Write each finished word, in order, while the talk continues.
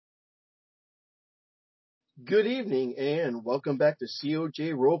Good evening and welcome back to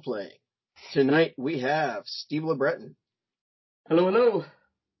COJ Roleplaying. Tonight we have Steve LeBreton, Hello, hello.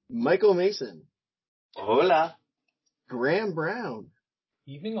 Michael Mason, Hola. Graham Brown,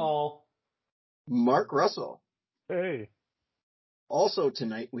 Evening all. Mark Russell. Hey. Also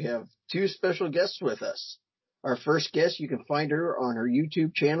tonight we have two special guests with us. Our first guest, you can find her on her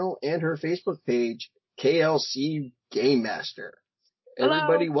YouTube channel and her Facebook page, KLC Game Master. Hello.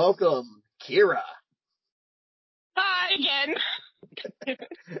 Everybody welcome Kira. Hi again.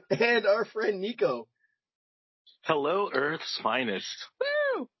 And our friend Nico. Hello, Earth's finest.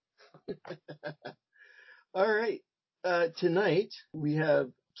 Woo! All right. Tonight we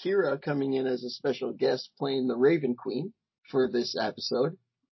have Kira coming in as a special guest playing the Raven Queen for this episode.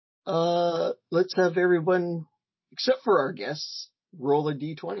 Let's have everyone, except for our guests, roll a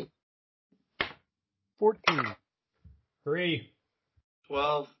d20. 14. 3.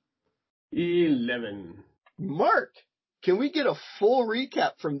 12. 11. Mark, can we get a full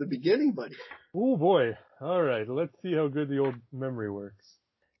recap from the beginning, buddy? Oh boy. Alright, let's see how good the old memory works.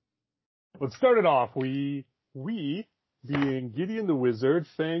 Let's start it off. We, being Gideon the Wizard,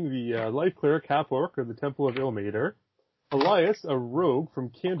 Fang the Life Cleric Half-Orc of the Temple of Ilmater, Elias, a rogue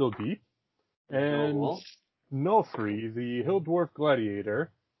from Candledeep, and Nulfree, the Hill Dwarf Gladiator,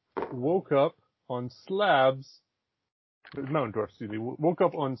 woke up on slabs in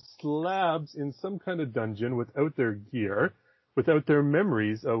some kind of dungeon without their gear, without their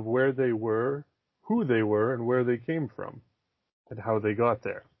memories of where they were, who they were, and where they came from, and how they got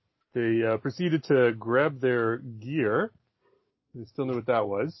there. They proceeded to grab their gear, they still knew what that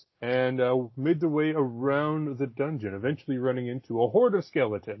was, and made their way around the dungeon, eventually running into a horde of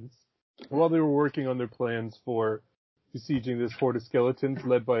skeletons, while they were working on their plans for besieging this horde of skeletons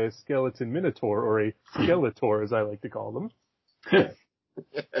led by a skeleton minotaur, or a skeletor as I like to call them.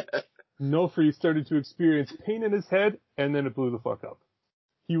 Nulfree started to experience pain in his head, and then it blew the fuck up.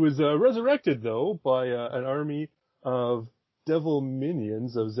 He was resurrected, though, by an army of devil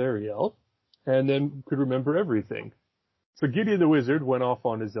minions of Zariel, and then could remember everything. So Gideon the Wizard went off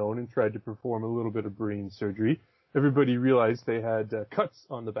on his own and tried to perform a little bit of brain surgery. Everybody realized they had cuts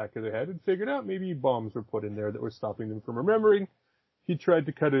on the back of their head and figured out maybe bombs were put in there that were stopping them from remembering. He tried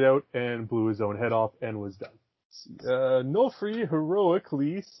to cut it out and blew his own head off and was done. Nulfree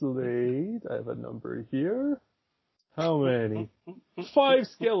heroically slayed, I have a number here. How many? 5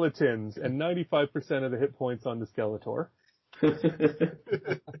 skeletons and 95% of the hit points on the Skeletor.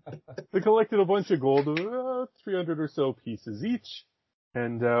 They collected a bunch of gold, 300 or so pieces each,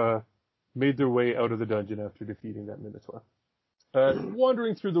 and made their way out of the dungeon after defeating that Minotaur.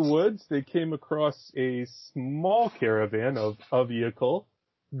 Wandering through the woods, they came across a small caravan of a vehicle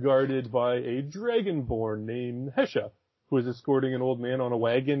guarded by a dragonborn named Hesha, who was escorting an old man on a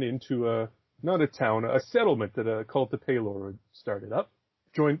wagon into not a town, a settlement that a cult of Pelor had started up.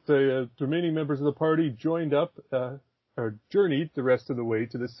 The remaining members of the party joined up, journeyed the rest of the way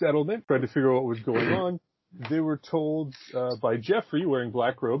to the settlement, tried to figure out what was going on. They were told by Jeffrey, wearing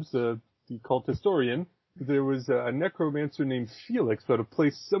black robes, the cult historian, that there was a necromancer named Felix, but a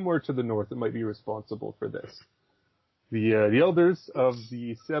place somewhere to the north that might be responsible for this. The elders of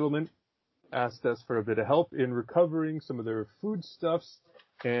the settlement asked us for a bit of help in recovering some of their foodstuffs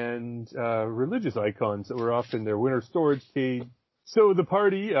and religious icons that were off in their winter storage cage. So the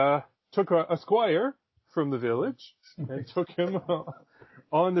party took a squire from the village and took him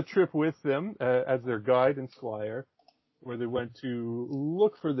on the trip with them as their guide and squire, where they went to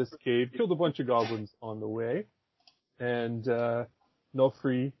look for this cave, killed a bunch of goblins on the way, and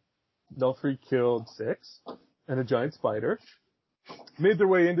Nulfree killed 6 and a giant spider. Made their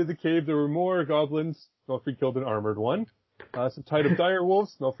way into the cave. There were more goblins. Nulfree killed an armored one. Some tide of dire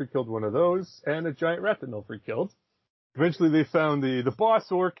wolves. Nulfree killed one of those, and a giant rat that Nulfree killed. Eventually they found the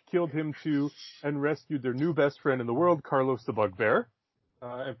boss orc, killed him too, and rescued their new best friend in the world, Carlos the Bugbear,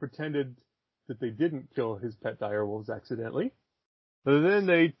 and pretended that they didn't kill his pet direwolves accidentally. And then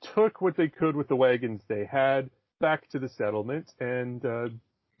they took what they could with the wagons they had back to the settlement and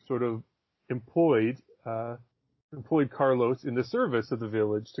sort of employed Carlos in the service of the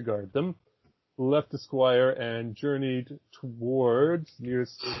village to guard them, left the squire and journeyed towards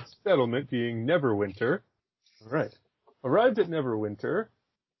nearest settlement, being Neverwinter. Alright. Arrived at Neverwinter.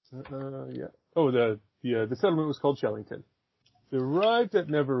 The settlement was called Shellington. They arrived at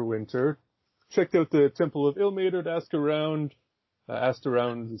Neverwinter, checked out the Temple of Ilmater to asked around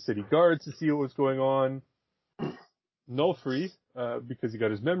the city guards to see what was going on. Nulfree, because he got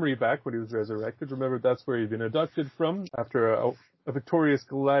his memory back when he was resurrected, remembered that's where he'd been abducted from after a victorious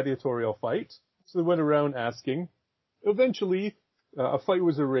gladiatorial fight. So they went around asking. Eventually, A fight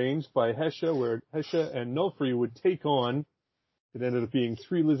was arranged by Hesha, where Hesha and Nulfree would take on. It ended up being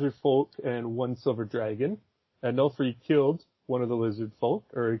 3 lizard folk and 1 silver dragon. And Nulfree killed one of the lizard folk,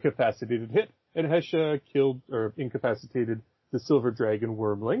 or incapacitated it, and Hesha killed, or incapacitated the silver dragon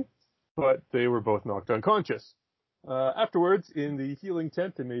Wormling, but they were both knocked unconscious. Afterwards, in the healing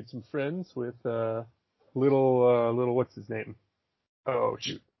tent, they made some friends with, little, what's his name? Oh,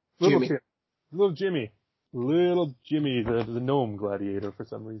 shoot. Jimmy. Little Jimmy, the gnome gladiator for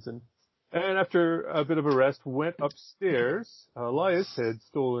some reason. And after a bit of a rest, went upstairs. Elias had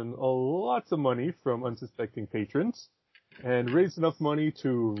stolen lots of money from unsuspecting patrons and raised enough money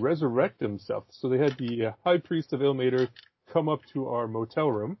to resurrect himself. So they had the High Priest of Ilmater come up to our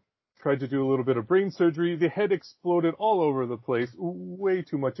motel room, tried to do a little bit of brain surgery. The head exploded all over the place. Way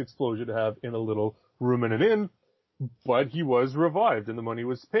too much explosion to have in a little room in an inn. But he was revived and the money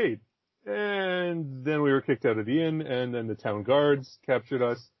was paid. And then we were kicked out of the inn, and then the town guards captured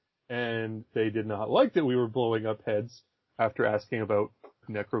us, and they did not like that we were blowing up heads after asking about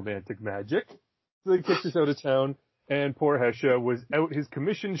necromantic magic. So they kicked us out of town, and poor Hesha was out his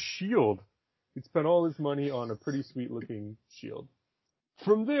commissioned shield. He'd spent all his money on a pretty sweet-looking shield.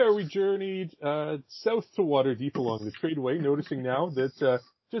 From there, we journeyed south to Waterdeep along the Tradeway, noticing now that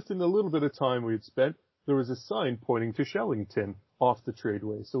just in the little bit of time we had spent, there was a sign pointing to Shellington off the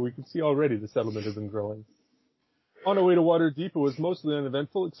Tradeway, so we could see already the settlement had been growing. On our way to Waterdeep, it was mostly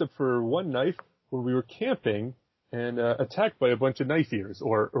uneventful, except for one night when we were camping and attacked by a bunch of knife ears,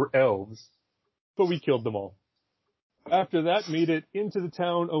 or elves. But we killed them all. After that, made it into the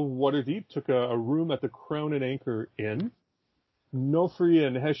town of Waterdeep, took a room at the Crown and Anchor Inn. Nulfree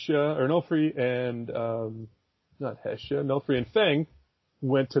and Fang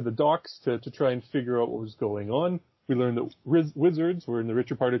went to the docks to try and figure out what was going on. We learned that wizards were in the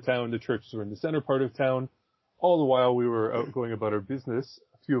richer part of town, the churches were in the center part of town. All the while we were out going about our business,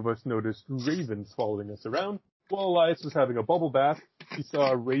 a few of us noticed ravens following us around. While Elias was having a bubble bath, he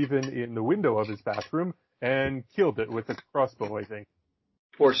saw a raven in the window of his bathroom and killed it with a crossbow, I think.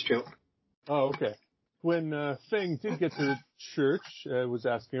 Force joke. Oh, okay. When Fang did get to the church, was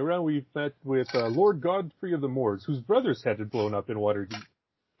asking around, we met with Lord Godfrey of the Moors, whose brother's head had blown up in Waterdeep.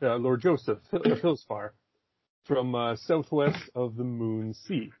 Lord Joseph of Hillsfar, from southwest of the Moon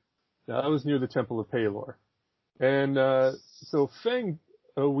Sea. Now, that was near the Temple of Pelor. And so Fang,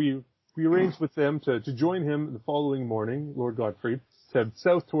 we arranged with them to join him the following morning, Lord Godfrey, to head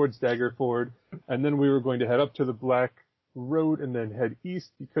south towards Daggerford, and then we were going to head up to the Black Road and then head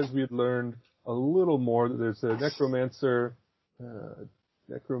east because we had learned a little more that there's a necromancer, I've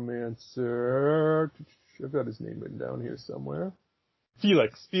got his name written down here somewhere.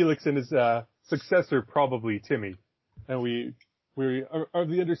 Felix and his successor, probably Timmy. And we are of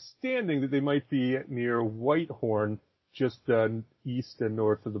the understanding that they might be near Whitehorn, just east and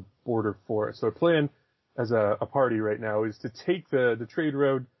north of the border forest. So our plan as a party right now is to take the trade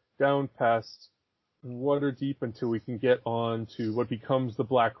road down past Waterdeep until we can get on to what becomes the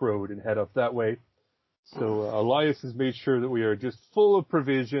Black Road and head up that way. So Elias has made sure that we are just full of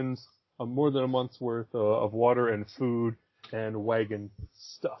provisions, more than a month's worth of water and food and wagon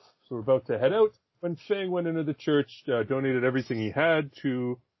stuff. So we're about to head out when Fang went into the church, donated everything he had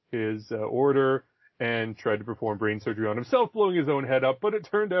to his order, and tried to perform brain surgery on himself, blowing his own head up. But it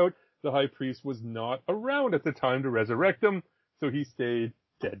turned out the high priest was not around at the time to resurrect him, so he stayed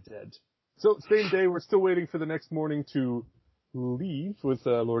dead. So same day, we're still waiting for the next morning to leave with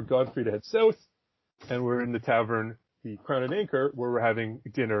Lord Godfrey to head south, and we're in the tavern, the Crown and Anchor, where we're having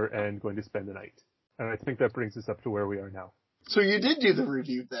dinner and going to spend the night. And I think that brings us up to where we are now. So you did do the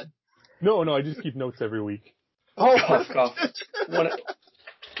review then? No, I just keep notes every week. Oh, Fuck off.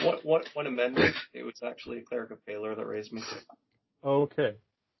 One amendment, it was actually a cleric of Pelor that raised me. Okay.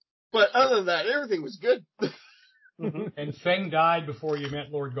 But other than that, everything was good. And Feng died before you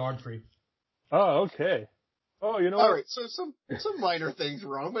met Lord Godfrey. Oh, okay. Oh, you know All what? right, so some minor things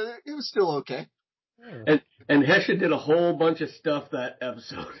wrong, but it was still okay. And Hesha did a whole bunch of stuff that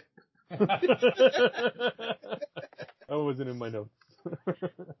episode. That wasn't in my notes.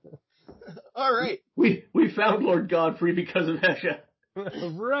 All right. We found Lord Godfrey because of Hesha.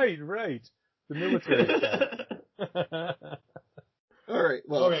 Right. The military guy. All right.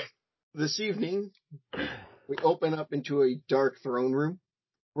 Well, Okay. This evening, we open up into a dark throne room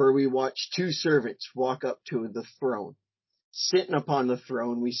where we watch 2 servants walk up to the throne. Sitting upon the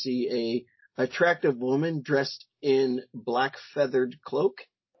throne, we see a attractive woman dressed in black feathered cloak.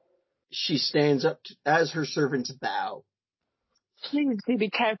 She stands up as her servants bow. Please do be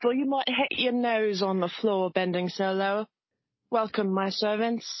careful. You might hit your nose on the floor bending so low. Welcome, my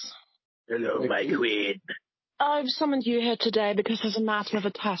servants. Hello, my queen. I've summoned you here today because there's a matter of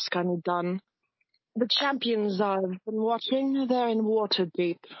a task I need done. The champions I've been watching, they're in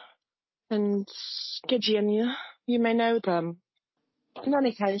Waterdeep. And Gideon, you may know them. In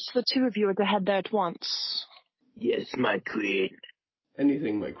any case, the two of you are to head there at once. Yes, my queen.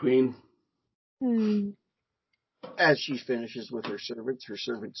 Anything, my queen. As she finishes with her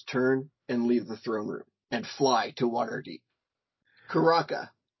servants turn and leave the throne room and fly to Waterdeep. Karaka,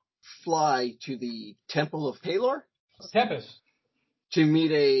 fly to the Temple of Pelor Tempest. to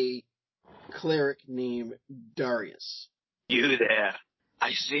meet a cleric named Darius. You there.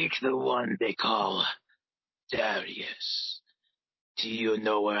 I seek the one they call Darius. Do you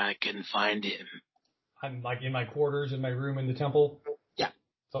know where I can find him? I'm like in my quarters, in my room in the temple. Yeah.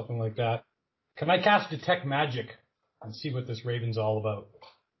 Something like that. Can I cast Detect Magic and see what this raven's all about?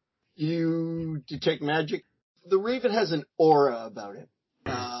 You detect magic. The raven has an aura about it.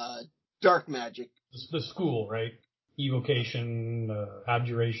 Dark magic. The school, right? Evocation,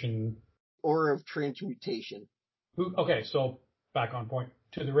 abjuration. Aura of transmutation. Okay, so back on point.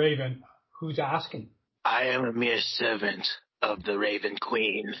 To the raven, who's asking? I am a mere servant of the Raven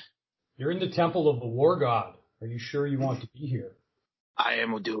Queen. You're in the temple of the war god. Are you sure you want to be here? I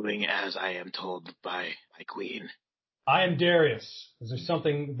am doing as I am told by my queen. I am Darius. Is there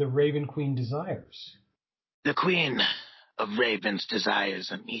something the Raven Queen desires? The Queen of Ravens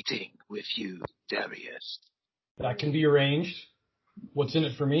desires a meeting with you, Darius. That can be arranged. What's in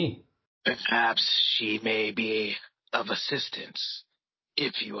it for me? Perhaps she may be of assistance,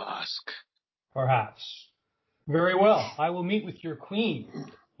 if you ask. Perhaps. Very well. I will meet with your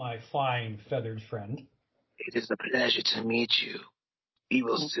queen, my fine feathered friend. It is a pleasure to meet you. We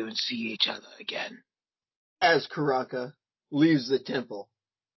will soon see each other again. As Karaka leaves the temple,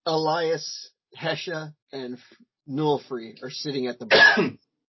 Elias, Hesha, and Nulfree are sitting at the bar,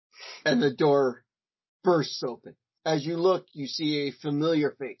 and the door bursts open. As you look, you see a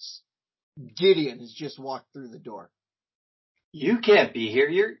familiar face. Gideon has just walked through the door. You can't be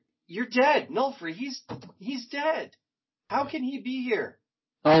here. You're dead. Nulfree, he's dead. How can he be here?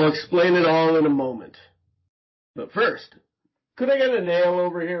 I'll explain it all in a moment. But first, could I get a nail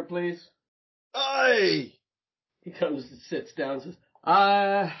over here, please? Aye! He comes and sits down and says,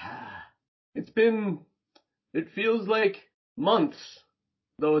 it feels like months,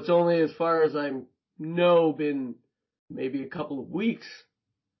 though it's only as far as I know been maybe a couple of weeks.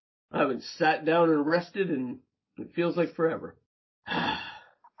 I haven't sat down and rested, and it feels like forever.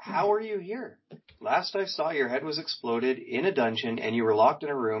 How are you here? Last I saw, your head was exploded in a dungeon, and you were locked in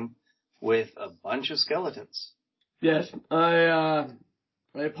a room with a bunch of skeletons. Yes, I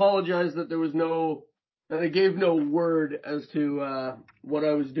apologize that I gave no word as to what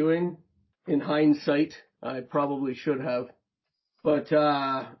I was doing. In hindsight, I probably should have. But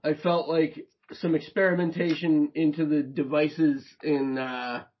I felt like some experimentation into the devices in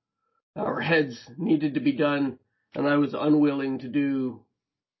our heads needed to be done, and I was unwilling to do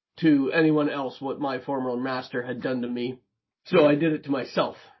to anyone else what my former master had done to me. So I did it to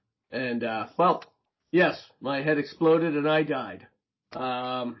myself. And, yes, my head exploded and I died.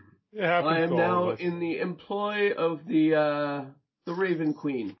 I am now in the employ of the Raven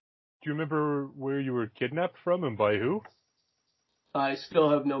Queen. Do you remember where you were kidnapped from and by who? I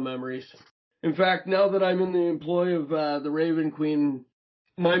still have no memories. In fact, now that I'm in the employ of the Raven Queen,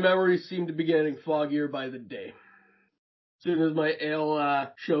 my memories seem to be getting foggier by the day. As soon as my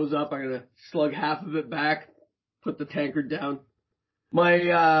ale shows up, I'm gonna slug half of it back, put the tankard down.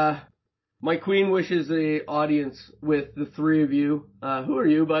 My queen wishes the audience with the three of you. Who are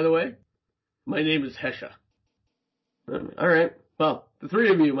you, by the way? My name is Hesha. All right. Well, the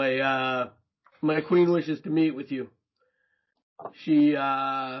three of you, my queen wishes to meet with you. She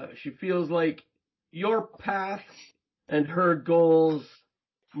feels like your path and her goals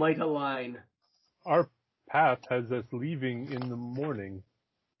might align. Our path has us leaving in the morning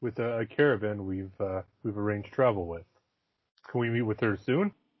with a caravan we've arranged travel with. Can we meet with her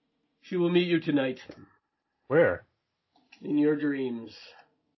soon? She will meet you tonight. Where? In your dreams.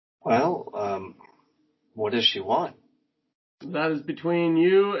 Well, what does she want? That is between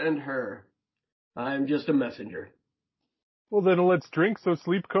you and her. I'm just a messenger. Well, then let's drink so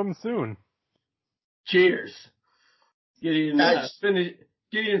sleep comes soon. Cheers. Gideon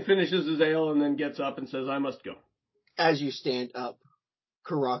finishes his ale and then gets up and says, I must go. As you stand up,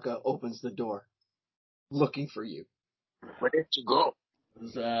 Karaka opens the door, looking for you. Where did you go?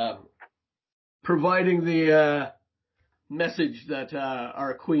 Providing the message that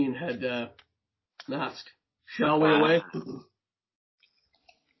our queen had asked. Shall we away?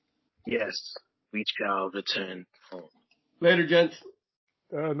 Yes, we shall return home. Later, gents.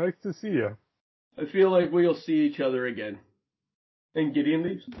 Nice to see you. I feel like we'll see each other again. And Gideon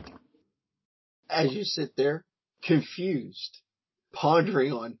leaves. As you sit there, confused,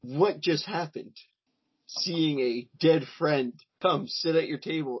 pondering on what just happened, seeing a dead friend come sit at your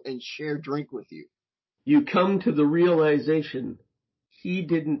table and share drink with you. You come to the realization he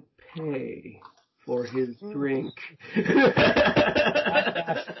didn't pay for his drink.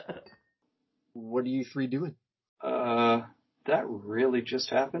 What are you three doing? That really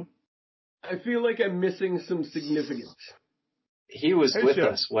just happened? I feel like I'm missing some significance. He was with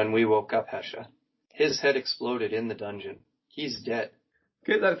Hesha. us when we woke up, Hesha. His head exploded in the dungeon. He's dead.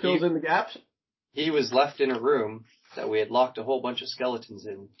 Okay, that fills in the gaps. He was left in a room that we had locked a whole bunch of skeletons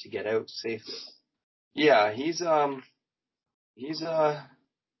in to get out safely. Yeah, he's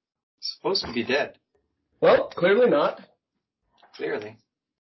supposed to be dead. Well, clearly not. Clearly.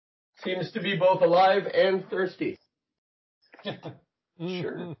 Seems to be both alive and thirsty.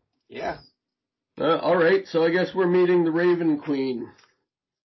 Sure. Yeah. Alright, so I guess we're meeting the Raven Queen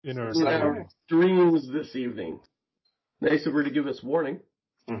In our in our dreams this evening. Nice of her to give us warning.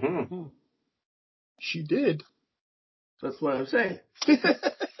 Mm-hmm. She did. That's what I'm saying.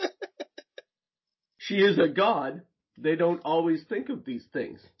 She is a god. They don't always think of these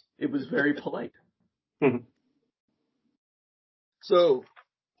things. It was very polite. So,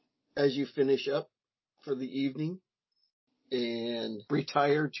 as you finish up for the evening and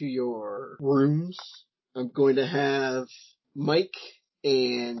retire to your rooms, I'm going to have Mike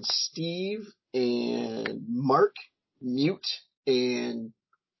and Steve and Mark mute and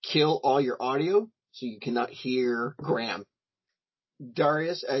kill all your audio so you cannot hear Graham.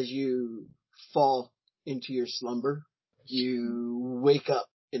 Darius, as you fall into your slumber, you wake up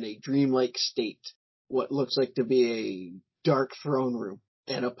in a dreamlike state, what looks like to be a dark throne room,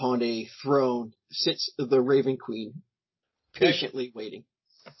 and upon a throne sits the Raven Queen, patiently waiting.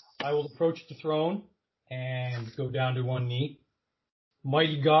 I will approach the throne and go down to one knee.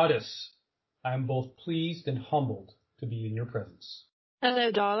 Mighty goddess, I am both pleased and humbled to be in your presence.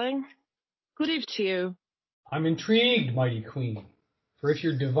 Hello, darling. Good eve to you. I'm intrigued, mighty queen, for if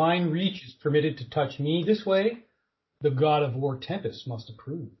your divine reach is permitted to touch me this way, the god of war Tempest must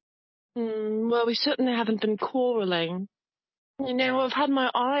approve. Well, we certainly haven't been quarreling. You know, I've had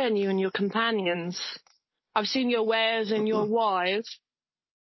my eye on you and your companions. I've seen your wares and your whys.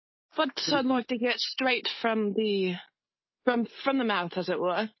 But I'd like to get straight from the mouth, as it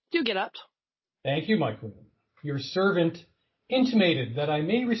were. Do get up. Thank you, my queen. Your servant intimated that I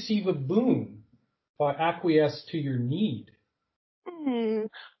may receive a boon if I acquiesce to your need.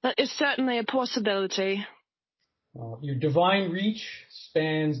 That is certainly a possibility. Your divine reach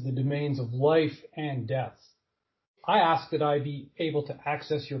spans the domains of life and death. I ask that I be able to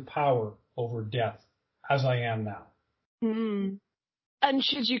access your power over death, as I am now. And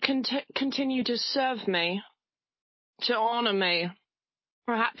should you continue to serve me, to honor me,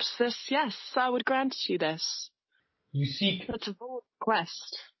 perhaps yes, I would grant you this. You seek... That's a bold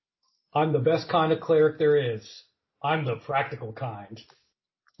request. I'm the best kind of cleric there is. I'm the practical kind.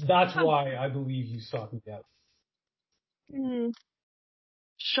 That's why I believe you sought me out.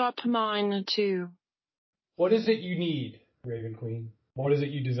 Sharp mind, too. What is it you need, Raven Queen? What is it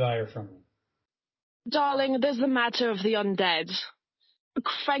you desire from me? Darling, there's the matter of the undead.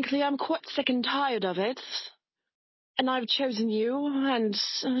 Frankly, I'm quite sick and tired of it. And I've chosen you and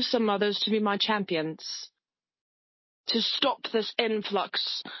some others to be my champions. To stop this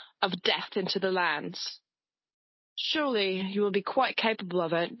influx of death into the lands. Surely you will be quite capable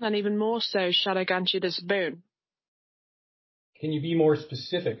of it, and even more so shall I grant you this boon. Can you be more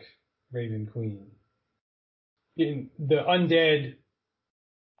specific, Raven Queen? In the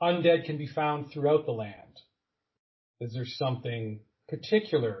undead can be found throughout the land. Is there something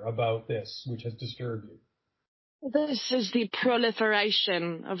particular about this which has disturbed you? This is the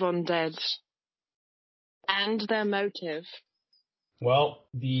proliferation of undead. And their motive. Well,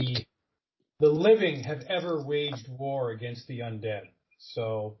 the living have ever waged war against the undead,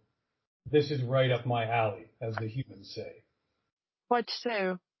 so this is right up my alley, as the humans say. Quite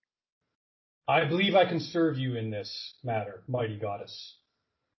so. I believe I can serve you in this matter, mighty goddess.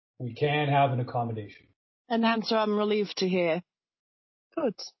 We can have an accommodation. An answer I'm relieved to hear.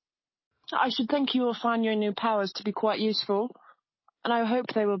 Good. I should think you will find your new powers to be quite useful, and I hope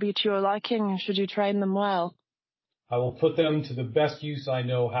they will be to your liking should you train them well. I will put them to the best use I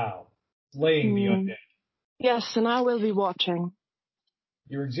know how, slaying the undead. Yes, and I will be watching.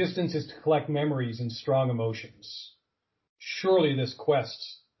 Your existence is to collect memories and strong emotions. Surely this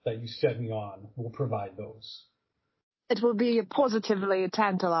quest that you set me on will provide those. It will be positively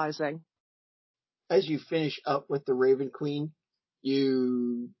tantalizing. As you finish up with the Raven Queen,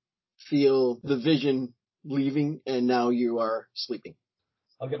 you feel the vision leaving, and now you are sleeping.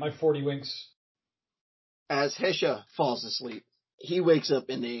 I'll get my 40 winks. As Hesha falls asleep, he wakes up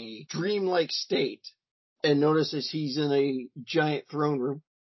in a dreamlike state and notices he's in a giant throne room.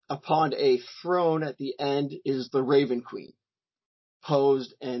 Upon a throne at the end is the Raven Queen,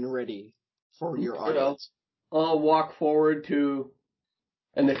 posed and ready for your audience. I'll walk forward to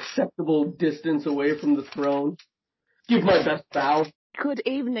an acceptable distance away from the throne. Give my best bow. Good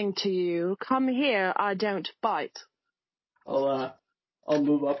evening to you. Come here, I don't bite. I'll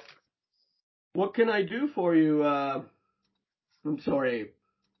move up. What can I do for you? I'm sorry.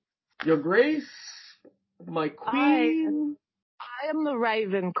 Your Grace? My Queen? I am the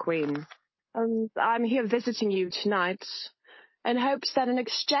Raven Queen, and I'm here visiting you tonight in hopes that in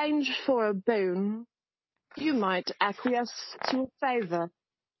exchange for a boon, you might acquiesce to a favor.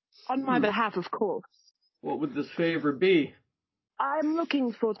 On my behalf, of course. What would this favor be? I'm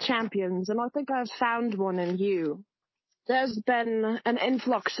looking for champions, and I think I've found one in you. There's been an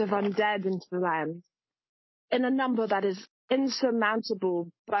influx of undead into the land, in a number that is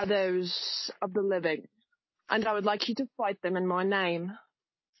insurmountable by those of the living, and I would like you to fight them in my name.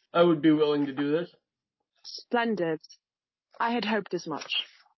 I would be willing to do this. Splendid. I had hoped as much.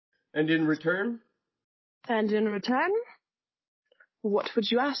 And in return? And in return, what would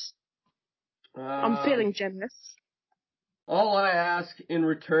you ask? I'm feeling generous. All I ask in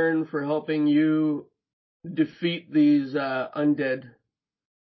return for helping you defeat these undead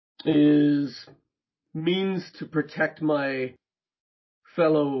is means to protect my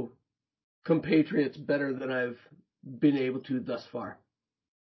fellow compatriots better than I've been able to thus far.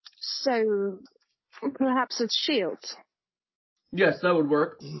 So, perhaps a shield? Yes, that would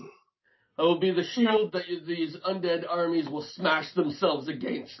work. I will be the shield that these undead armies will smash themselves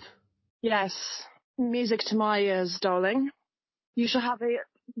against. Yes. Music to my ears, darling. You shall have a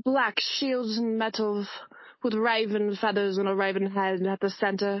black shield in metal with raven feathers and a raven head at the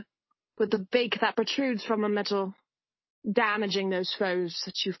center, with the beak that protrudes from the metal, damaging those foes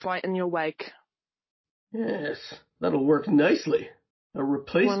that you fight in your wake. Yes, that'll work nicely. A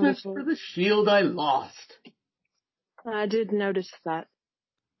replacement Wonderful. for the shield I lost. I did notice that.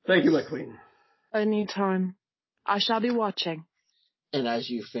 Thank you, my queen. Any time. I shall be watching. And as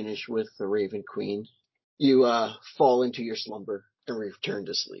you finish with the Raven Queen, you fall into your slumber and return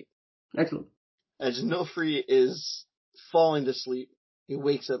to sleep. Excellent. As Nilfree is falling to sleep, he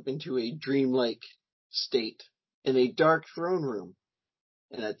wakes up into a dreamlike state in a dark throne room.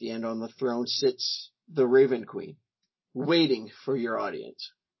 And at the end on the throne sits the Raven Queen, waiting for your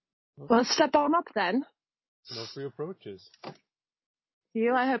audience. Well, step on up then. Nilfree approaches.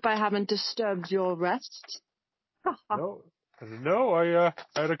 You, I hope I haven't disturbed your rest. No, I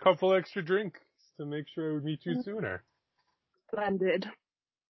had a couple extra drinks to make sure I would meet you sooner. Splendid.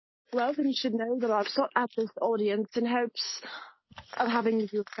 Well, then you should know that I've sought out this audience in hopes of having you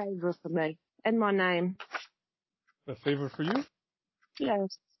do a favor for me, in my name. A favor for you?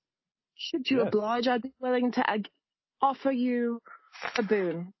 Yes. Should you Yes. oblige, I'd be willing to offer you a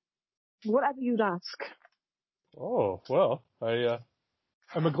boon. Whatever you'd ask. Oh, well,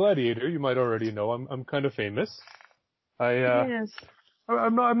 I'm a gladiator. You might already know. I'm kind of famous. Yes.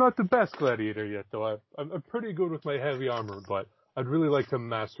 I'm not the best gladiator yet, though. I'm pretty good with my heavy armor, but I'd really like to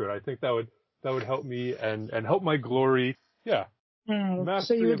master it. I think that would help me and help my glory. Yeah. So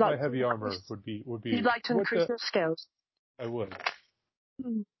Mastery you would of like my heavy armor would be. You'd like to increase your skills? I would.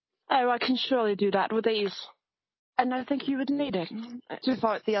 Oh, I can surely do that with ease. And I think you would need it to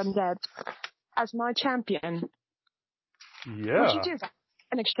fight the undead as my champion. Yeah. Would you do that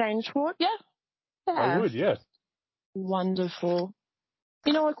in exchange for it? Yeah. I would, yes. Wonderful.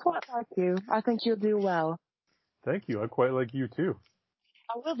 You know, I quite like you. I think you'll do well. Thank you. I quite like you too.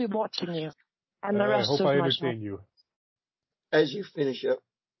 I will be watching you. And the I rest hope of I my entertain you. As you finish up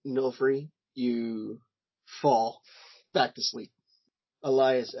Nilfree, you fall back to sleep.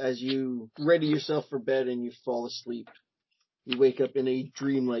 Elias, as you ready yourself for bed and you fall asleep, you wake up in a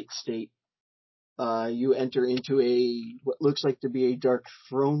dreamlike state. You enter into what looks like to be a dark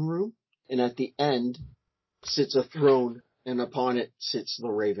throne room, and at the end sits a throne, and upon it sits the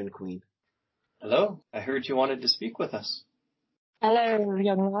Raven Queen. Hello, I heard you wanted to speak with us. Hello,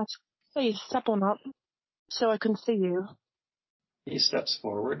 young lad. Please step on up so I can see you. He steps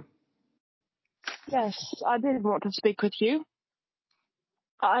forward. Yes, I did want to speak with you.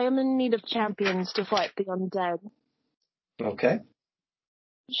 I am in need of champions to fight the undead. Okay.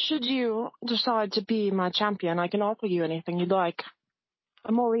 Should you decide to be my champion, I can offer you anything you'd like.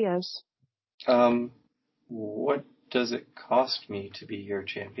 I'm all ears. What does it cost me to be your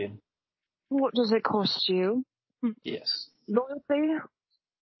champion? What does it cost you? Yes. Loyalty?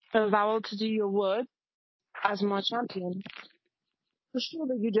 a vow to do your word as my champion.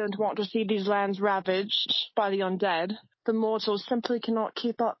 Surely you don't want to see these lands ravaged by the undead. The mortals simply cannot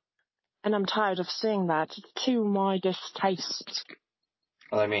keep up. And I'm tired of seeing that. It's to my distaste.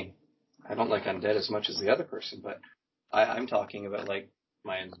 Well, I mean, I don't like undead as much as the other person, but I'm talking about, like,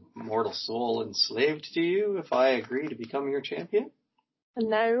 my immortal soul enslaved to you if I agree to become your champion?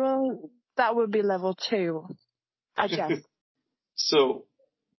 No, that would be level 2. I guess. So,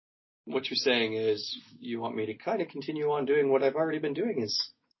 what you're saying is you want me to kind of continue on doing what I've already been doing,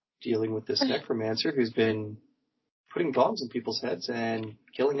 is dealing with this necromancer who's been putting bombs in people's heads and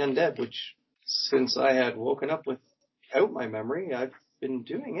killing undead, which, since I had woken up without my memory, I've been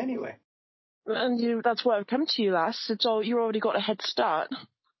doing anyway. And that's why I've come to you, lass. You already got a head start.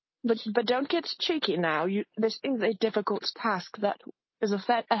 But don't get cheeky now. This is a difficult task that is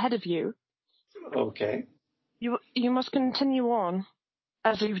ahead of you. Okay. You must continue on,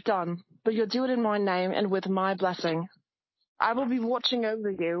 as you've done, but you'll do it in my name and with my blessing. I will be watching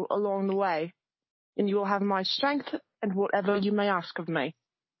over you along the way, and you will have my strength and whatever you may ask of me.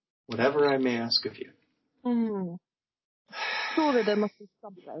 Whatever I may ask of you. Surely there must be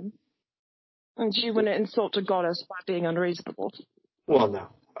something. And you wouldn't insult a goddess by being unreasonable. Well, no.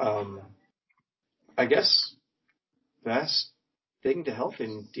 I guess best thing to help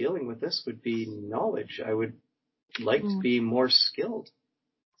in dealing with this would be knowledge. I would like to be more skilled.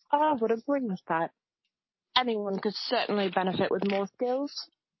 I would agree with that. Anyone could certainly benefit with more skills.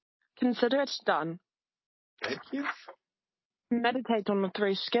 Consider it done. Thank you. Meditate on the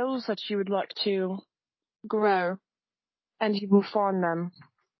 3 skills that you would like to grow, and you will find them.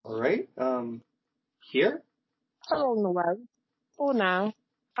 All right. Here? Along the way. Or now.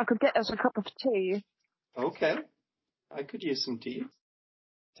 I could get us a cup of tea. Okay. I could use some tea.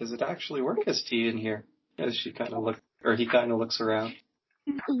 Does it actually work as tea in here? As he kind of looks around.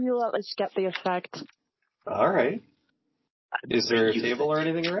 You'll at least get the effect. All right. Is there a table or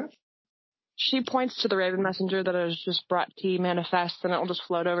anything around? She points to the Raven Messenger that has just brought tea manifest, and it will just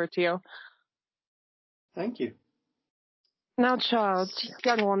float over to you. Thank you. Now, child,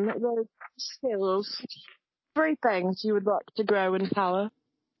 young one, those skills. 3 things you would like to grow in power.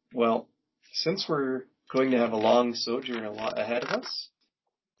 Well, since we're going to have a long sojourn a lot ahead of us,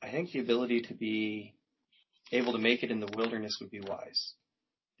 I think the ability to be able to make it in the wilderness would be wise.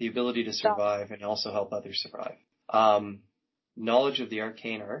 The ability to survive and also help others survive. Knowledge of the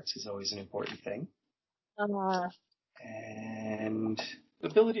arcane arts is always an important thing. And the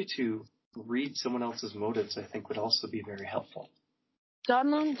ability to read someone else's motives, I think, would also be very helpful.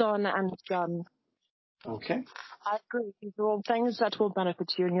 Done, and done. Okay. I agree. These are all things that will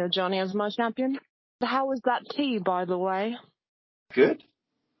benefit you in your journey as my champion. How is that tea, by the way? Good.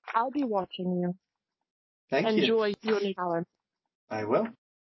 I'll be watching you. Thank you. Enjoy your new talent. I will.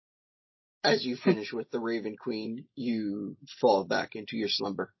 As you finish with the Raven Queen, you fall back into your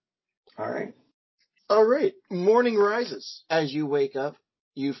slumber. All right. All right. Morning rises. As you wake up,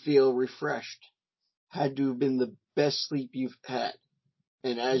 you feel refreshed. Had to have been the best sleep you've had.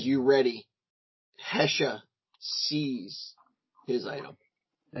 And as you ready, Hesha sees his item.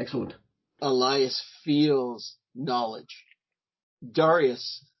 Excellent. Elias feels knowledge.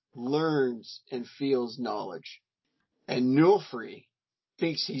 Darius learns and feels knowledge. And Nulfree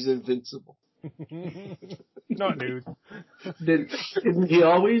thinks he's invincible. Not news. Didn't he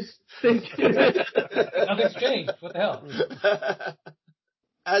always think? Nothing's changed. What the hell?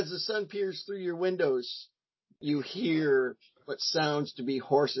 As the sun peers through your windows, you hear what sounds to be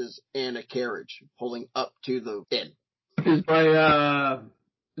horses and a carriage pulling up to the inn. Is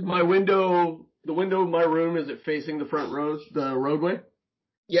my window, the window of my room, is it facing the front the roadway?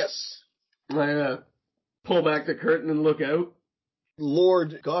 Yes. I pull back the curtain and look out.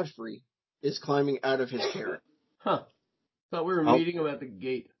 Lord Godfrey is climbing out of his carriage. Huh. Thought we were meeting him at the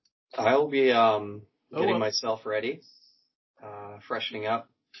gate. I'll be getting myself ready, freshening up,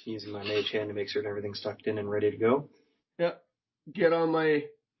 using my mage hand to make certain everything's tucked in and ready to go. Yeah. Get on my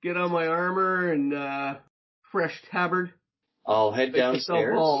armor and fresh tabard. I'll head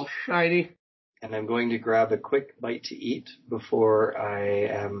downstairs. All shiny. And I'm going to grab a quick bite to eat before I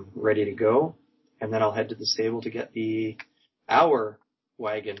am ready to go. And then I'll head to the stable to get our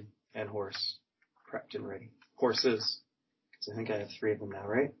wagon and horse prepped and ready. Horses. Because I think I have 3 of them now,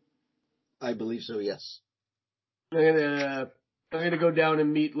 right? I believe so, yes. I'm gonna go down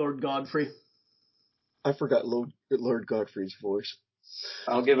and meet Lord Godfrey. I forgot Lord Godfrey's voice.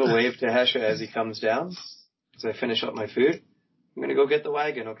 I'll give a wave to Hesha as he comes down, as I finish up my food. I'm gonna go get the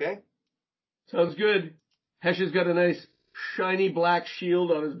wagon, okay? Sounds good. Hesha's got a nice shiny black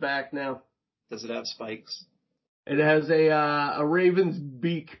shield on his back now. Does it have spikes? It has a raven's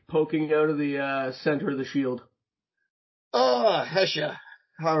beak poking out of the center of the shield. Ah, Hesha,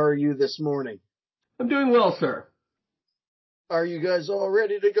 how are you this morning? I'm doing well, sir. Are you guys all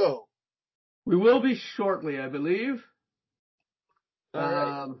ready to go? We will be shortly, I believe. All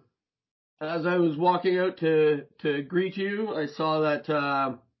right. As I was walking out to greet you, I saw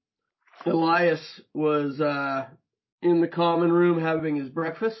that Elias was in the common room having his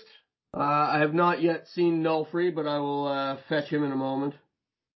breakfast. I have not yet seen Nulfree, but I will fetch him in a moment.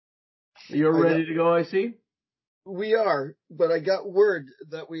 You're ready to go, I see? We are, but I got word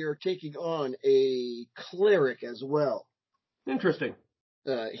that we are taking on a cleric as well. Interesting.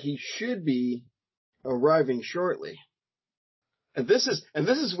 He should be arriving shortly. And this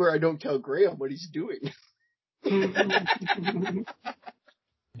is where I don't tell Graham what he's doing.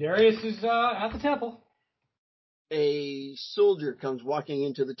 Darius is at the temple. A soldier comes walking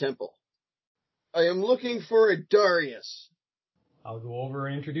into the temple. I am looking for a Darius. I'll go over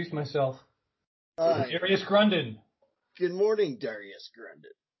and introduce myself. Darius Grundon. Good morning, Darius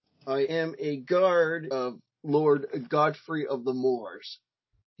Grundon. I am a guard of Lord Godfrey of the Moors.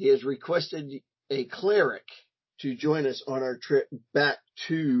 He has requested a cleric to join us on our trip back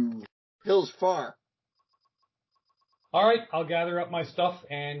to Hills Far. All right, I'll gather up my stuff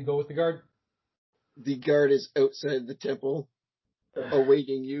and go with the guard. The guard is outside the temple,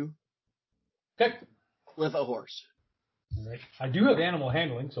 awaiting you. Okay. With a horse. All right. I do have animal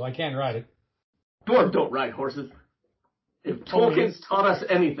handling, so I can ride it. Dwarves don't ride horses. If Tolkien's taught us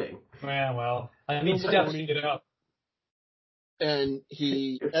anything. Well, I need steps to get up. And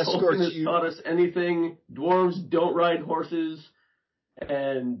he if escorts Tolkien has you. Taught us anything. Dwarves don't ride horses,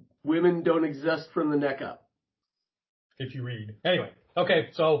 and women don't exist from the neck up. If you read. Anyway, okay,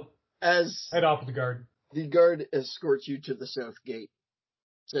 so head off with the guard. The guard escorts you to the south gate.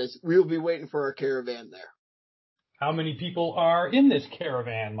 Says, we'll be waiting for our caravan there. How many people are in this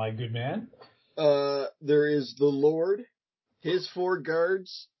caravan, my good man? There is the Lord, his 4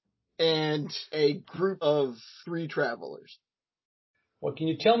 guards, and a group of 3 travelers. What can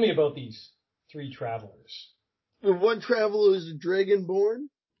you tell me about these 3 travelers? The one traveler is a dragonborn.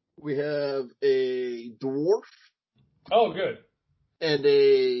 We have a dwarf. Oh, good. And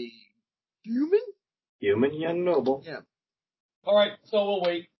a human? Human young noble. Yeah. All right, so we'll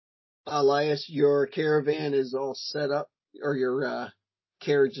wait. Elias, your caravan is all set up, or your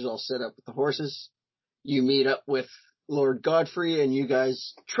carriage is all set up with the horses. You meet up with Lord Godfrey, and you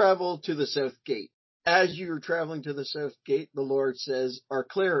guys travel to the south gate. As you're traveling to the south gate, the Lord says, our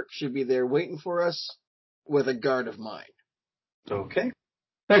cleric should be there waiting for us with a guard of mine. Okay.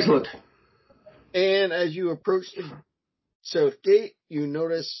 Excellent. And as you approach the south gate, you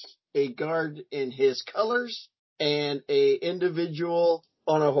notice a guard in his colors and a individual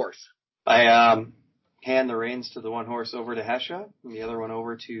on a horse. I hand the reins to the one horse over to Hesha and the other one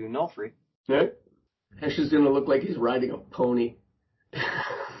over to Nulfree. Yeah. Hesha's going to look like he's riding a pony.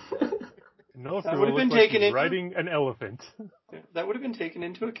 No, that would have been taken in riding an elephant. That would have been taken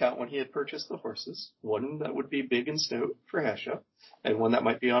into account when he had purchased the horses. One that would be big and stout for Hesha, and one that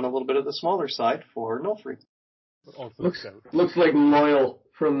might be on a little bit of the smaller side for Nulfree. Also looks like Moyle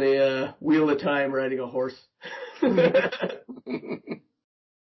from the Wheel of Time riding a horse.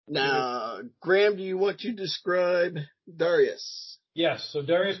 Now, Graham, do you want to describe Darius? Yes, so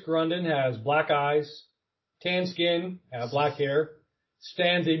Darius Grundon has black eyes, tan skin, black hair,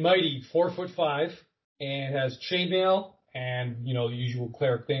 stands a mighty 4'5", and has chainmail and, the usual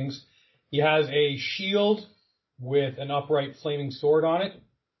cleric things. He has a shield with an upright flaming sword on it,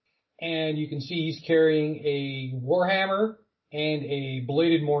 and you can see he's carrying a warhammer and a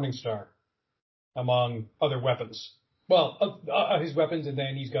bladed morningstar, among other weapons. Well, his weapons, and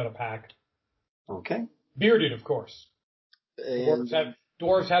then he's got a pack. Okay. Bearded, of course. And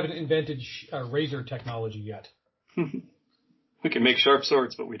Dwarves haven't invented razor technology yet. We can make sharp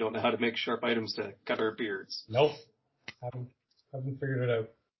swords, but we don't know how to make sharp items to cut our beards. Nope. Haven't figured it out.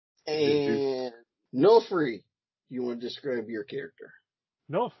 And Nulfree, you want to describe your character?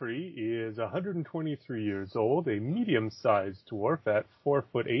 Nulfree is 123 years old, a medium-sized dwarf at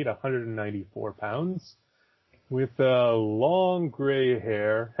 4'8", 194 pounds, with long gray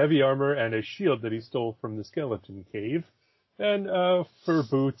hair, heavy armor, and a shield that he stole from the skeleton cave, and fur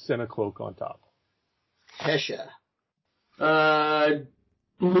boots and a cloak on top. Hesha.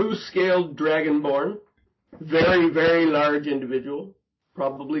 Blue-scaled dragonborn. Very, very large individual.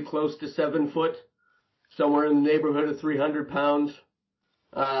 Probably close to 7 foot. Somewhere in the neighborhood of 300 pounds.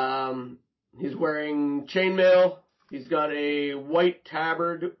 He's wearing chainmail. He's got a white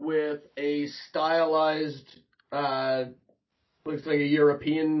tabard with a stylized, looks like a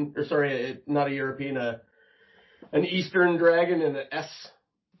European, or sorry, not a European, an Eastern dragon in an S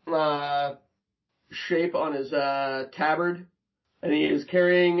shape on his tabard, and he is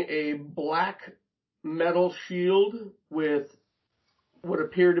carrying a black metal shield with what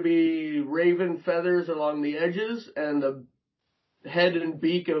appear to be raven feathers along the edges and the head and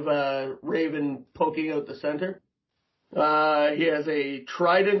beak of a raven poking out the center. He has a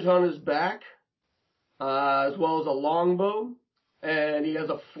trident on his back, as well as a longbow, and he has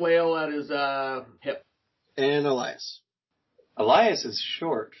a flail at his hip. And Elias. Elias is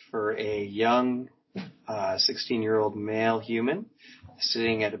short for a young 16-year-old male human,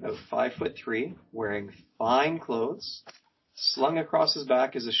 sitting at about 5'3", wearing fine clothes. Slung across his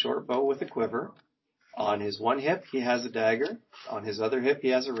back is a short bow with a quiver. On his one hip, he has a dagger. On his other hip, he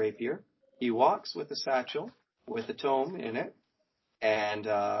has a rapier. He walks with a satchel with a tome in it and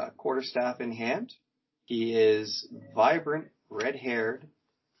a quarterstaff in hand. He is vibrant, red-haired,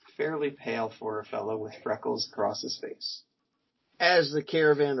 fairly pale for a fellow with freckles across his face. As the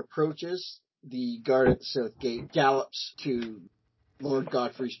caravan approaches, the guard at the south gate gallops to Lord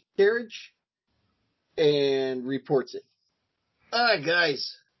Godfrey's carriage and reports it.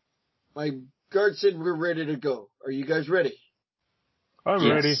 Guys, my guard said we're ready to go. Are you guys ready? I'm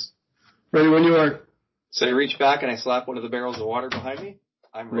ready. Ready when you are. So I reach back and I slap one of the barrels of water behind me.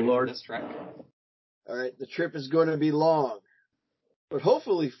 I'm ready for this trek. All right, the trip is going to be long, but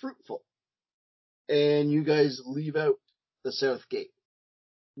hopefully fruitful. And you guys leave out the south gate.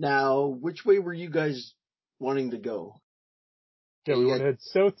 Now, which way were you guys wanting to go? Yeah, we want to head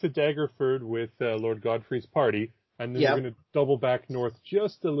south to Daggerford with Lord Godfrey's party, and then we're going to double back north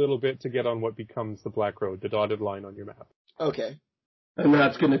just a little bit to get on what becomes the Black Road, the dotted line on your map. Okay. And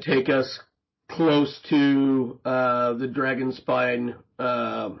that's going to take us close to the Dragon Spine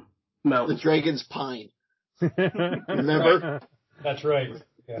mountain. The Dragon's Pine. Remember? That's right.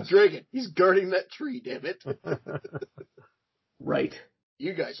 Yeah. The dragon. He's guarding that tree, damn it. Right.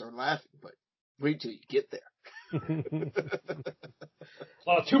 You guys are laughing, but wait till you get there. A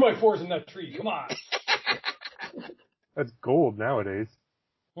lot of 2x4s in that tree. Come on. That's gold nowadays.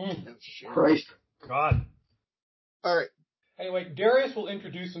 Oh, shit. Christ. God. All right. Anyway, Darius will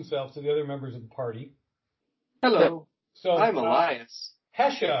introduce himself to the other members of the party. Hello. So I'm Elias.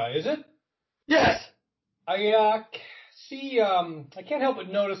 Hesha, is it? Yes. I see. I can't help but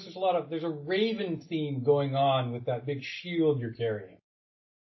notice there's a raven theme going on with that big shield you're carrying.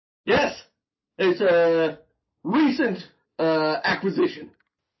 Yes. It's a recent acquisition.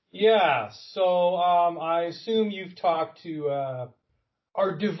 Yeah. So I assume you've talked to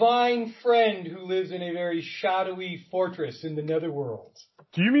our divine friend who lives in a very shadowy fortress in the Netherworld.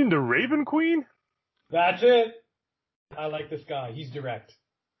 Do you mean the Raven Queen? That's it. I like this guy. He's direct.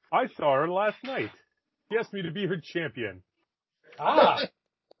 I saw her last night. She asked me to be her champion. Ah,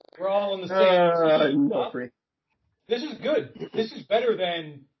 we're all on the same team. No, Huh? This is good. This is better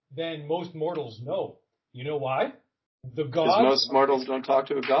than most mortals know. You know why? The gods. Because most mortals don't talk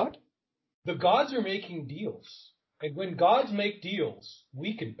to a god? The gods are making deals. And when gods make deals,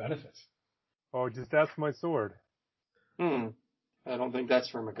 we can benefit. Oh, just ask my sword. I don't think that's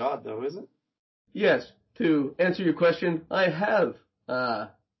from a god, though, is it? Yes. To answer your question, I have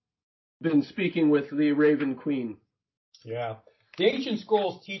been speaking with the Raven Queen. Yeah. The ancient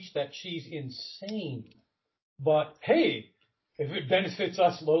scrolls teach that she's insane. But hey, if it benefits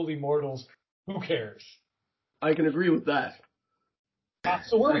us lowly mortals, who cares? I can agree with that.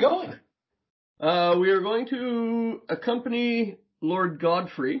 So where are we going? We are going to accompany Lord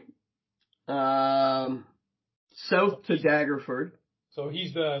Godfrey south to Daggerford. So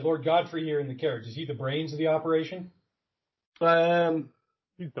he's the Lord Godfrey here in the carriage. Is he the brains of the operation?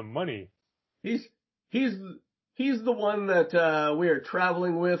 He's the money. He's the one that we are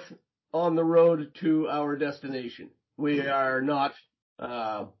traveling with on the road to our destination. We are not.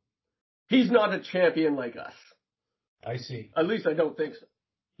 He's not a champion like us. I see. At least I don't think so.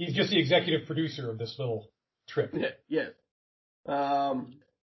 He's just the executive producer of this little trip. Yes.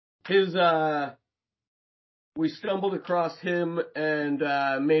 We stumbled across him and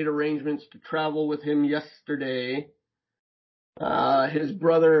made arrangements to travel with him yesterday. His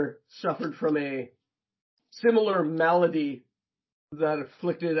brother suffered from a similar malady that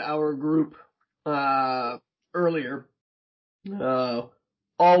afflicted our group earlier.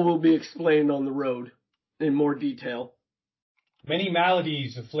 All will be explained on the road in more detail. Many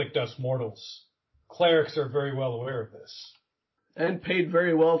maladies afflict us mortals. Clerics are very well aware of this. And paid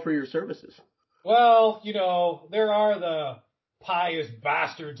very well for your services. Well, there are the pious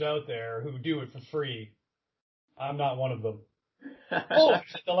bastards out there who do it for free. I'm not one of them. Oh,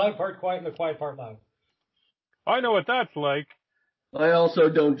 the loud part quiet and the quiet part loud. I know what that's like. I also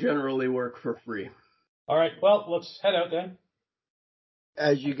don't generally work for free. All right, well, let's head out then.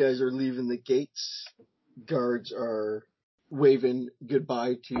 As you guys are leaving the gates, guards are waving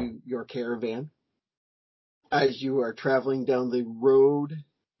goodbye to your caravan. As you are traveling down the road.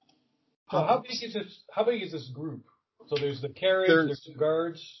 So how big is this group? So there's the carriage, there's some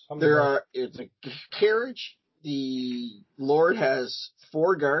guards. It's a carriage. The Lord has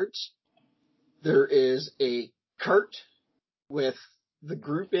 4 guards. There is a cart with the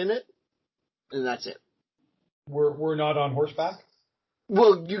group in it, and that's it. We're not on horseback?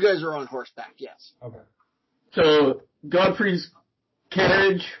 Well, you guys are on horseback, yes. Okay. So Godfrey's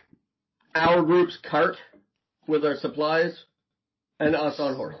carriage, our group's cart with our supplies, and us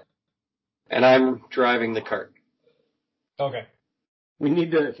on horse. And I'm driving the cart. Okay. We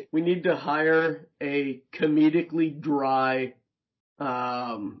need to hire a comedically dry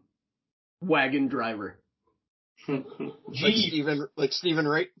wagon driver. Like Stephen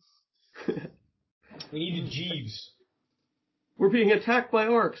Wright. We need a Jeeves. We're being attacked by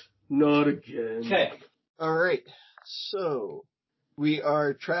orcs. Not again. Okay. All right. So we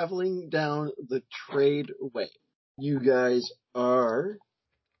are traveling down the trade way. You guys are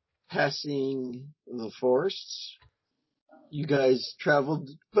passing the forests. You guys traveled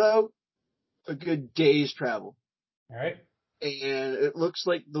about a good day's travel. All right. And it looks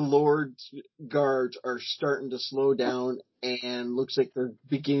like the Lord's guards are starting to slow down and looks like they're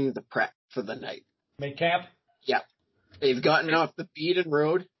beginning to prep for the night. Make camp? Yeah. They've gotten off the beaten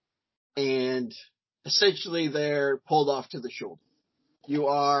road and essentially they're pulled off to the shoulder. You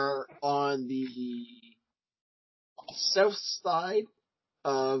are on the south side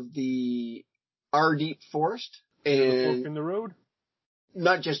of the Ardeep Forest. And in the road?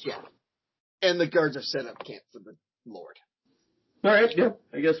 Not just yet. And the guards have set up camp for the Lord. All right, yeah.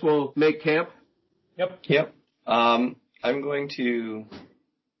 I guess we'll make camp. Yep. I'm going to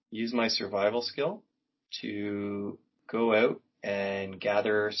use my survival skill to go out and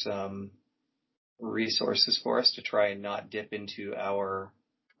gather some resources for us to try and not dip into our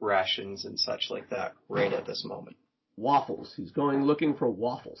rations and such like that right at this moment. Waffles. He's going looking for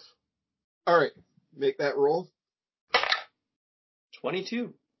waffles. All right. Make that roll.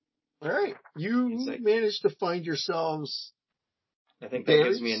 22. All right. You managed to find yourselves. I think that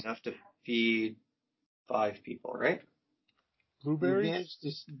gives me enough to feed 5 people, right? Blueberries? You managed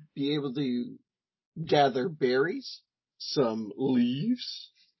to be able to gather berries, some leaves,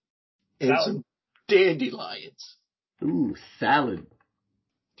 and some dandelions. Ooh, salad.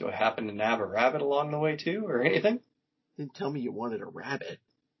 Do I happen to nab a rabbit along the way too, or anything? Didn't tell me you wanted a rabbit.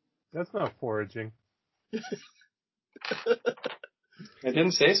 That's not foraging. I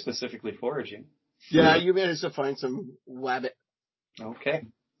didn't say specifically foraging. Yeah, you managed to find some rabbit. Okay.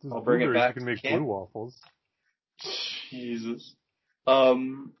 I'll bring it back. You can make blue waffles. Jesus.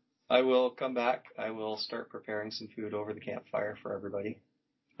 I will come back. I will start preparing some food over the campfire for everybody.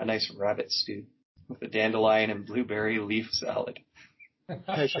 A nice rabbit stew with a dandelion and blueberry leaf salad.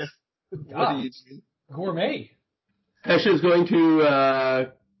 Hesha, what are you doing? Gourmet. Hesha is going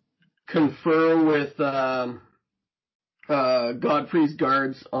to confer with Godfrey's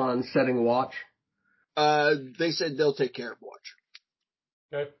guards on setting watch. They said they'll take care of watch.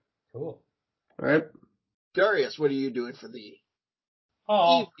 Okay. Cool. All right. Darius, what are you doing for the...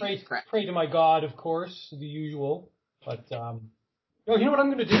 Oh, pray to my God, of course, the usual. But, you know what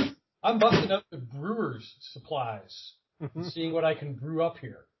I'm going to do? I'm busting out the brewer's supplies and seeing what I can brew up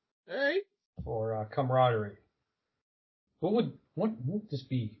here. All right. For camaraderie. What would this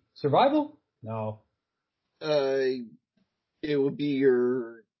be? Survival? No. It would be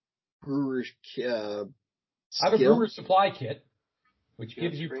your brewer's skill. I have a brewer's supply kit, which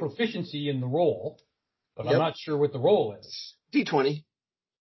gives you proficiency in the roll, but I'm not sure what the roll is. D20.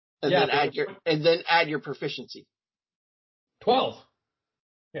 And then add your proficiency. 12.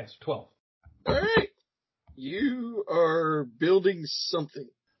 Yes, 12. All right. You are building something.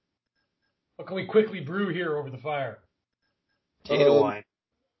 What can we quickly brew here over the fire? Potato wine.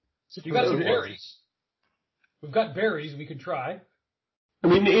 You got some berries. We've got berries we could try. I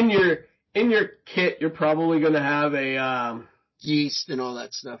mean, in your kit, you're probably going to have a yeast and all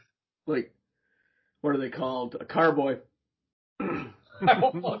that stuff. Like, what are they called? A carboy.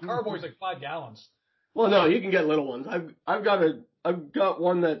 Well, a carboy's like 5 gallons. Well, no, you can get little ones. I've got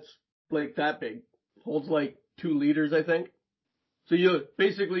one that's like that big. Holds like 2 liters, I think. So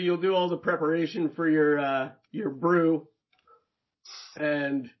you'll do all the preparation for your brew,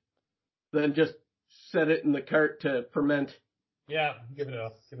 and then just set it in the cart to ferment. Yeah, give it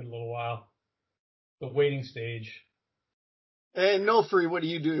a little while. The waiting stage. And Nulfree, what are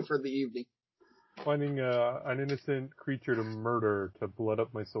you doing for the evening? Finding an innocent creature to murder to blood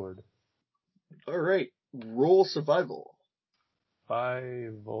up my sword. All right. Roll survival.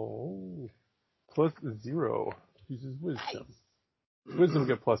 5 plus 0. Uses wisdom. Wisdom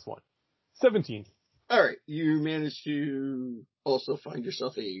get +1. 17. All right. You managed to also find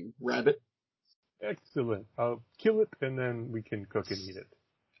yourself a rabbit. Excellent. I'll kill it and then we can cook and eat it.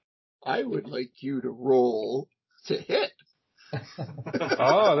 I would like you to roll to hit.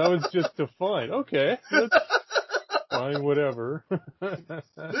 Ah, that was just to find. Okay. That's fine, whatever.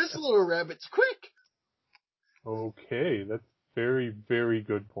 This little rabbit's quick. Okay, that's very, very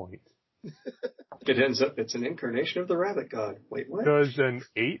good point. It ends up, it's an incarnation of the rabbit god. Wait, what? Does an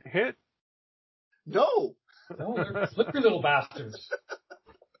 8 hit? No. No, they're slippery little bastards.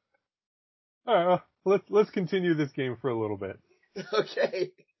 Let's continue this game for a little bit.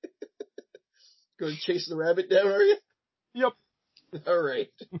 Okay. Going to chase the rabbit down, are you? Yep. All right.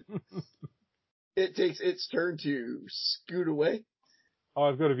 It takes its turn to scoot away. Oh,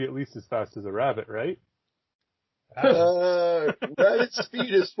 I've got to be at least as fast as a rabbit, right? Rabbit's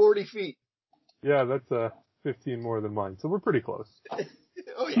speed is 40 feet. Yeah, that's 15 more than mine, so we're pretty close.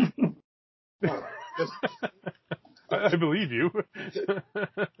 Oh, yeah. I believe you.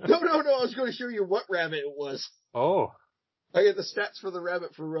 No, I was going to show you what rabbit it was. Oh. I get the stats for the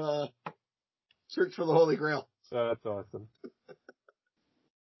rabbit for Search for the Holy Grail. That's awesome.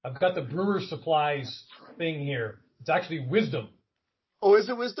 I've got the brewer's supplies thing here. It's actually wisdom. Oh, is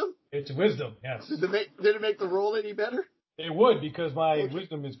it wisdom? It's wisdom, yes. Did it make the roll any better? It would, because my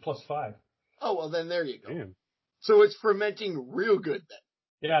wisdom is +5. Oh, well, then there you go. Damn. So it's fermenting real good then.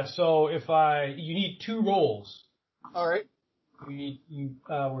 Yeah, so you need 2 rolls. All right. Where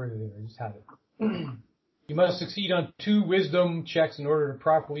is it? I just had it. You must succeed on 2 wisdom checks in order to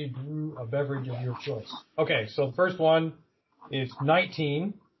properly brew a beverage of your choice. Okay, so the first one is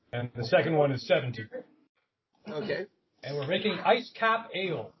 19, and the second one is 17. Okay. And we're making ice cap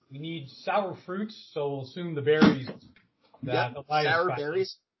ale. We need sour fruits, so we'll assume the berries that Elias sour found.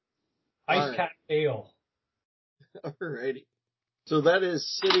 berries. Ice cap ale. Alrighty. So that is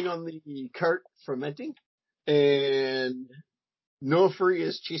sitting on the cart fermenting, and Nofri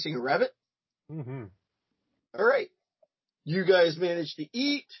is chasing a rabbit. Mm-hmm. All right. You guys managed to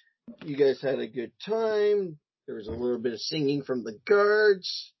eat. You guys had a good time. There was a little bit of singing from the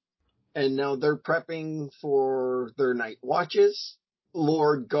guards. And now they're prepping for their night watches.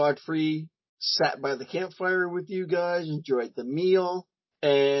 Lord Godfrey sat by the campfire with you guys, enjoyed the meal,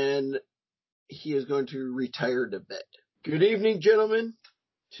 and he is going to retire to bed. Good evening, gentlemen.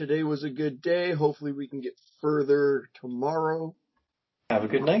 Today was a good day. Hopefully we can get further tomorrow. Have a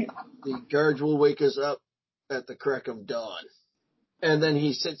good night. The guards will wake us up at the crack of dawn. And then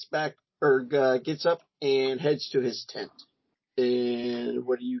he sits back, or gets up and heads to his tent. And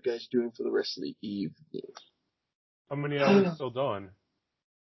what are you guys doing for the rest of the evening? How many hours till dawn?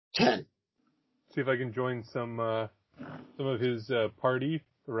 10. See if I can join some of his party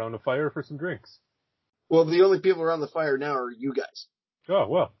around a fire for some drinks. Well, the only people around the fire now are you guys. Oh,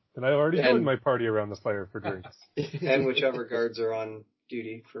 well, then I already joined my party around the fire for drinks. And whichever guards are on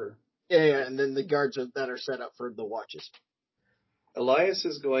duty for... Yeah, and then the guards that are set up for the watches. Elias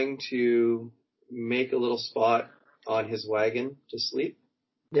is going to make a little spot on his wagon to sleep.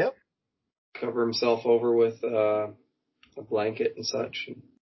 Yep. Cover himself over with a blanket and such, and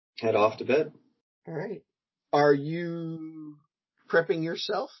head off to bed. All right. Are you prepping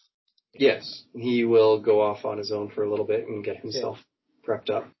yourself? Yes, he will go off on his own for a little bit and get himself prepped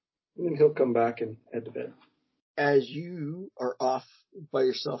up. And then he'll come back and head to bed. As you are off by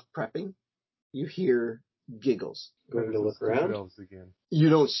yourself prepping, you hear giggles. Going to look around. Again. You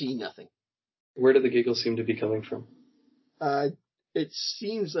don't see nothing. Where do the giggles seem to be coming from? It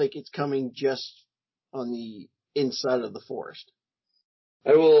seems like it's coming just on the inside of the forest.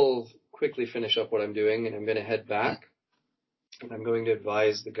 I will quickly finish up what I'm doing, and I'm going to head back. And I'm going to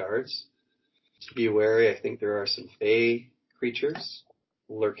advise the guards to be wary. I think there are some fey creatures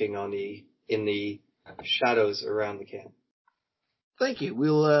lurking in the shadows around the camp. Thank you.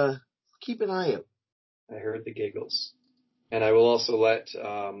 We'll keep an eye out. I heard the giggles. And I will also let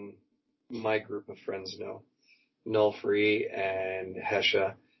my group of friends know. Nulfree and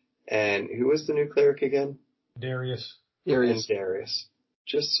Hesha. And who was the new cleric again? Darius. And Darius.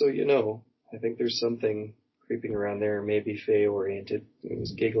 Just so you know, I think there's something creeping around there, maybe Fey-oriented. It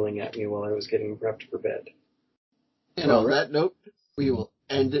was giggling at me while I was getting prepped for bed. And on that note, we will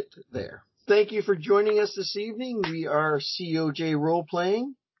end it there. Thank you for joining us this evening. We are COJ Role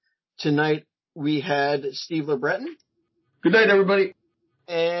Playing. Tonight we had Steve LeBreton. Good night, everybody.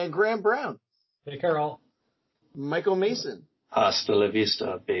 And Graham Brown. Take care, all. Michael Mason. Hasta la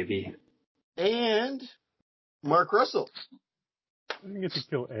vista, baby. And Mark Russell. I didn't get to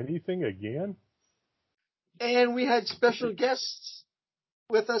kill anything again. And we had special guests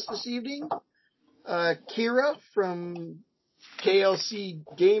with us this evening. Kira from KLC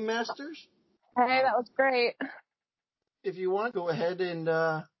Game Masters. Hey, that was great. If you want, go ahead and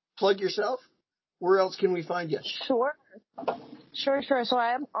plug yourself. Where else can we find you? Sure. So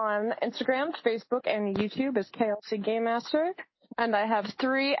I am on Instagram, Facebook, and YouTube as KLC Game Master. And I have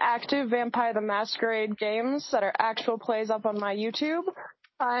 3 active Vampire the Masquerade games that are actual plays up on my YouTube.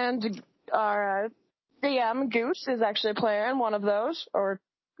 And our DM, Goose, is actually a player in one of those.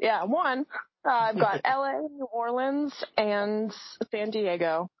 One. I've got LA, New Orleans, and San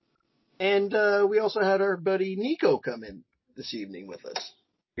Diego. And we also had our buddy Nico come in this evening with us.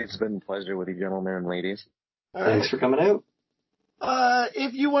 It's been a pleasure with you gentlemen and ladies. All Thanks for coming out.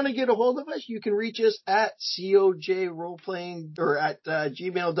 If you want to get a hold of us, you can reach us at cojroleplaying or at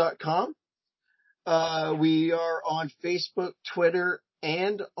gmail.com. We are on Facebook, Twitter,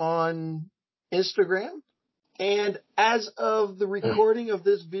 and on Instagram. And as of the recording of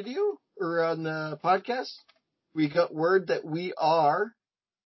this video or on the podcast, we got word that we are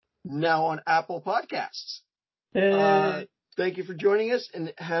now on Apple Podcasts. Thank you for joining us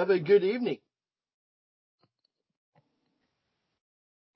and have a good evening.